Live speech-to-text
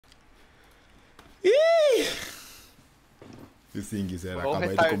E sim, quiser,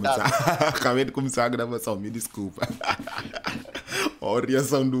 acabei de começar a gravação, me desculpa. A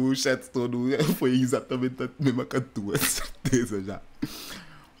reação do chat todo foi exatamente a mesma que a tua, certeza já.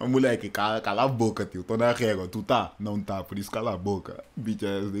 Ô, moleque, cala a boca, tio. Tô na régua. Tu tá? Não tá, por isso cala a boca.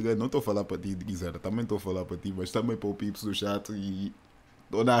 Bitches, não tô a falar pra ti, Guizera. Também tô a falar pra ti, mas também para o Pips do chat. E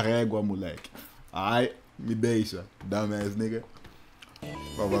tô na régua, moleque. Ai, me deixa. Dá-me essa, nigga.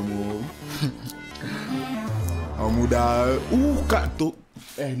 Vamos. Vamos mudar. Cara,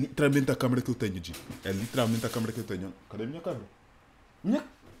 é literalmente a câmera que eu tenho, G. É literalmente a câmera que eu tenho. Cadê a minha câmera?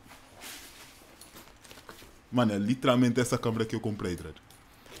 Mano, é literalmente essa câmera que eu comprei, Dredd.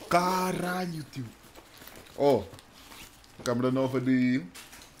 Caralho, tio. Ó, câmera nova de...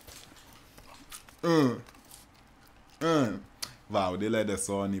 Vá, o dele é da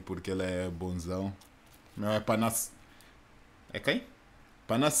Sony porque ele é bonzão. Não é Panasonic. É quem?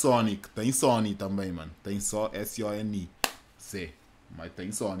 Panasonic. Tem Sony também, mano. Tem só S-O-N-I-C. Mas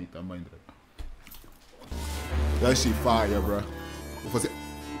tem Sony também, Dredd. That shit fire, bro. Vou fazer...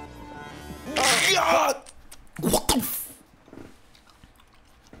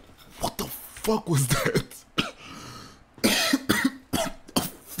 What the fuck was that?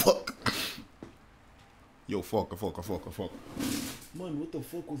 Fuck. Yo, foca. Mano, what the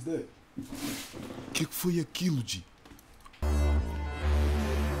fuck was that? Que foi aquilo, G?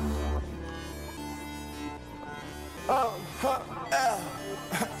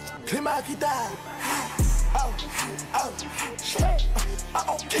 CLIMA aqui tá.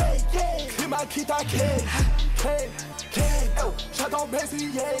 CLIMA aqui tá eu já tô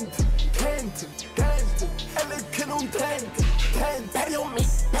resiliente. Quente, ele que não tem. Pede on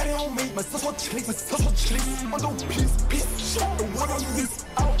me, mas eu sou deslize. Manda peace. Eu wanna this,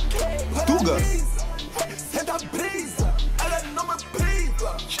 Tuga! Senta a brisa, ela não me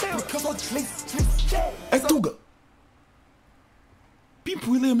priva. Porque eu sou deslize. É Tuga! PiMP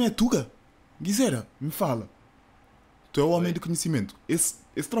WiLLIAM é Tuga? Guizera, me fala. Tu é o homem do conhecimento. Esse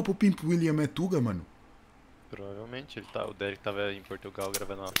tropa PiMP WiLLIAM é Tuga, mano? Provavelmente o Derek tava em Portugal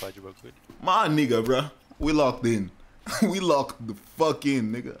gravando uma parte de bagulho. My nigga, bro. We locked in. We locked the fuck in,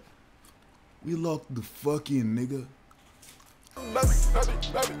 nigga.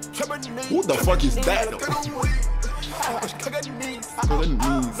 Who the fuck is that?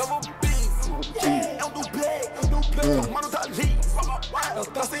 É um dublê, mano tá ali. Eu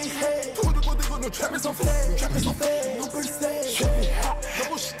tô sem rei. Tudo contigo no trap são fake. Não percebe, não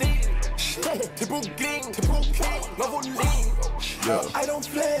gostei. Tipo Gringo, novo lindo. I don't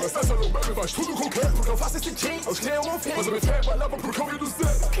play. Mas essa não bebe, faz tudo com quem? Porque eu faço esse jeans. Eu criei um fim. Mas eu me trabalhava porque eu vim do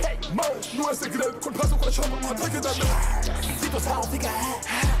zero. Mas não é segredo, quando passo com a chama, o ataque da minha situação fica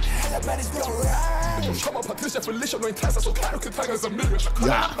ela parece piorar. Eu chamo a Patrícia feliz, eu não interessa, só quero que tenha as amigas.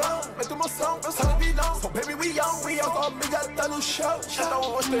 Mete uma som, eu sou vilão. So baby, we young, tua amiga tá no show. Já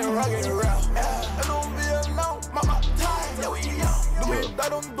não hoje tem rock and roll. Eu não via não, mama time, eu e eu.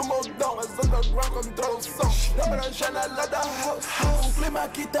 Duvidaram do meu dom, mas underground controla o som. Dá pra janela da house, o clima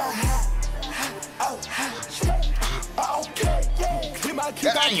aqui tá clima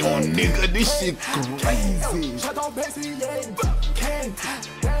aqui tá nigga, this shit crazy. Já tô resiliente,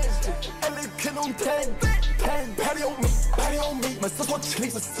 ele que não tem. Pede on me, mas eu sou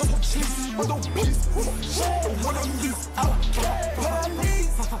deslize. Manda peace, eu wanna this,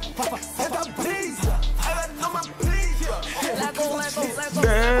 paralisa. Senta a brisa, ela não me brisa.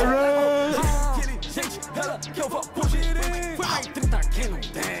 Gente, ela que eu vou fugir. Foi mais 30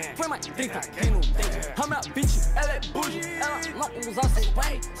 quem não tem. A minha bitch, ela é bougie. Ela não usa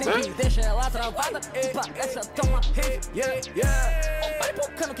spray. Sempre deixa ela travada. E parece até uma rave. Vai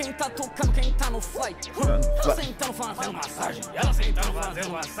pocando quem tá tocando, quem tá no fly. Eu sentando fazendo massagem. Ela sentando fazendo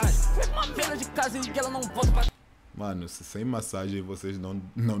massagem. Uma pena de casa e ela não volta pra... Mano, se sem massagem vocês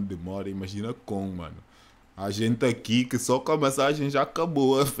não demoram, imagina com, mano. A gente aqui que só com a massagem já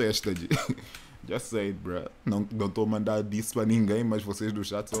acabou a festa, de... Just say it, bro. Não tô mandando disso pra ninguém, mas vocês do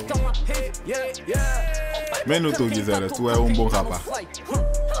chat são... Menos tu, Guizera, tu é um bom rapaz.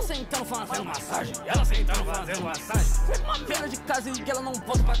 Ela sentando fazendo massagem. Uma pena de casa e ela não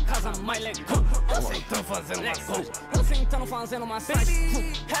volta pra casa mais legal. Ela sentando fazendo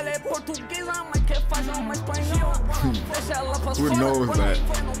massagem. Ela é portuguesa, mas quer fazer uma espanhola. Deixa ela pra fora. Who knows that?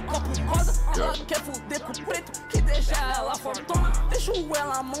 Ela quer fuder com o preto, que deixa ela fortuna. Deixo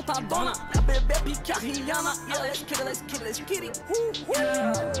ela montadona. A bebê pique a Rihanna. E ela é skitty.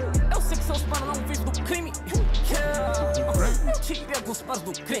 Eu sei que seus panos não vivem do crime. Eu tirei a com os pés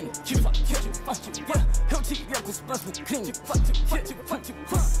do crime. Eu tirei com os pés do crime.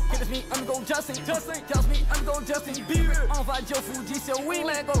 Eles me andam Justin, tells me andam Justin Bieber. Vai de eu fudir seu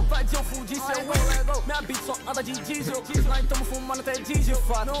illegal, vai de eu fudir seu illegal. Minha beat só anda de diesel, nós tamo fumando até diesel.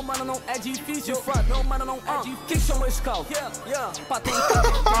 Não, mano, não é difícil. Não, mano, não é difícil. Quem chama o Scout? Pra tentar,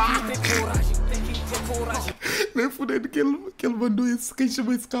 tem que ter coragem, tem que ter coragem. Nem fudendo que ele mandou isso. Quem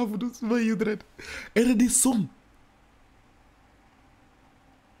chama esse cabo do meio, dread? Era de som.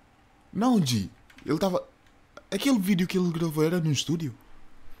 Não, G. Ele tava... Aquele vídeo que ele gravou era num estúdio.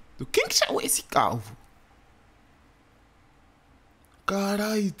 Quem que chamou esse calvo?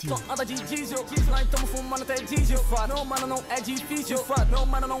 Caralho, tio. Só anda de diesel, nós tamo fumando até diesel. Não, mano, não é difícil. Não,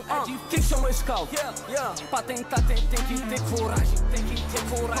 mano, não é difícil. Quem chama o Scout? Pra tentar, tem que ter coragem. Tem que ter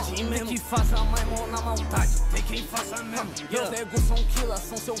coragem. E mesmo que faça mais mão na maldade. Tem quem faça mesmo. E os negros são killers,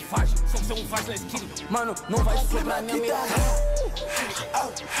 são selvagens. São selvagens, let's mano, não vai sobrar minha metade.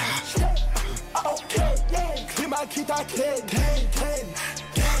 Clima aqui tá quente.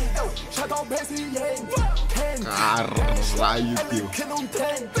 Já dá um brasileiro. Caralho, tio. Que não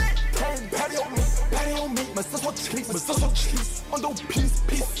tem. Pere on me, mas eu sou cheese. Anda um piece.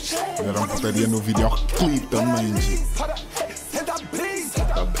 Era uma putaria no videoclipe também, G. Senta brisa.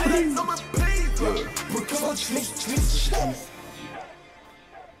 Não me brisa. Porque eu sou cheese.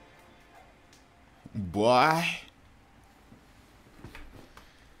 Boy.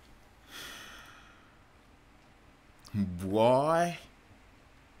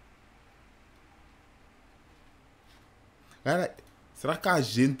 Cara, será que há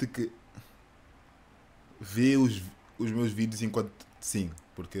gente que vê os meus vídeos enquanto... Sim,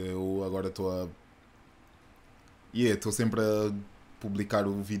 porque eu agora estou a... estou sempre a publicar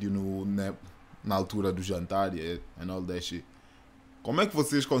o vídeo na altura do jantar and all that shit. Como é que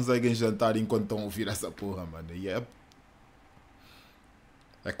vocês conseguem jantar enquanto estão a ouvir essa porra, mano? E é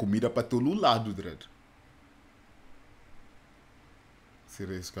comida para todo lado, dread.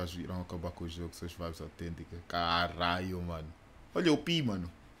 Será esses gajos irão acabar com o jogo, suas vibes autênticas? Caralho, mano. Olha o Pi,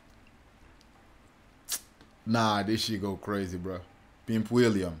 mano. Nah, this shit go crazy, bro. PiMP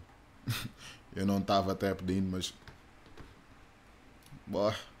WiLLIAM. Eu não tava até pedindo, mas...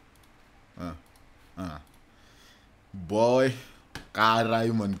 Boy. Boy.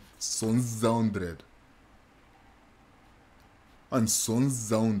 Caralho, mano. Sonzão, dread. Mano,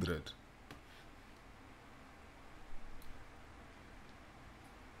 sonzão, dread.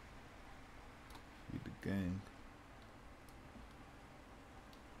 Gang.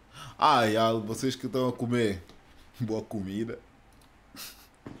 Vocês que estão a comer boa comida.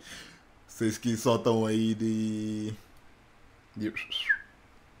 Vocês que só estão aí de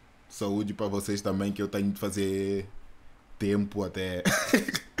saúde para vocês também, que eu tenho de fazer tempo até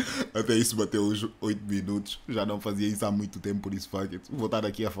isso bater os 8 minutos. Já não fazia isso há muito tempo, por isso vou estar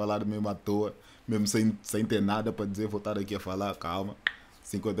aqui a falar mesmo à toa, mesmo sem ter nada para dizer. Vou estar aqui a falar, calma.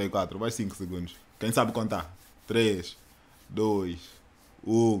 54, mais 5 segundos. Quem sabe contar? 3, 2,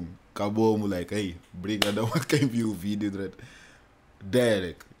 1. Acabou, moleque. Aí, brigadão a quem viu o vídeo, dread.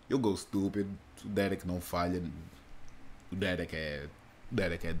 Derek, you go stupid. O Derek não falha. O Derek é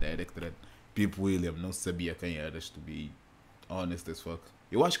Derek, dread. PiMP WiLLIAM, não sabia quem eras, to be honest as fuck.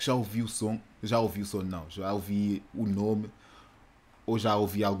 Eu acho que já ouvi o som. Já ouvi o nome. Ou já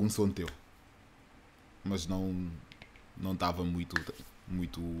ouvi algum som teu. Mas não estava muito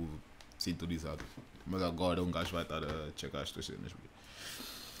sintonizado. Mas agora um gajo vai estar a checar as tuas cenas.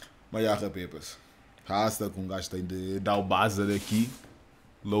 Mas já, pepas. Rasta que um gajo tem de dar o base daqui.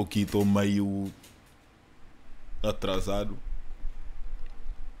 Low key estou meio atrasado.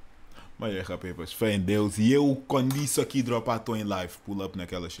 Mas já, pepas. Fé em Deus. E eu, quando isso aqui dropar, estou em live. Pull up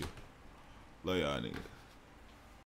naquela shit. Lá, nigga.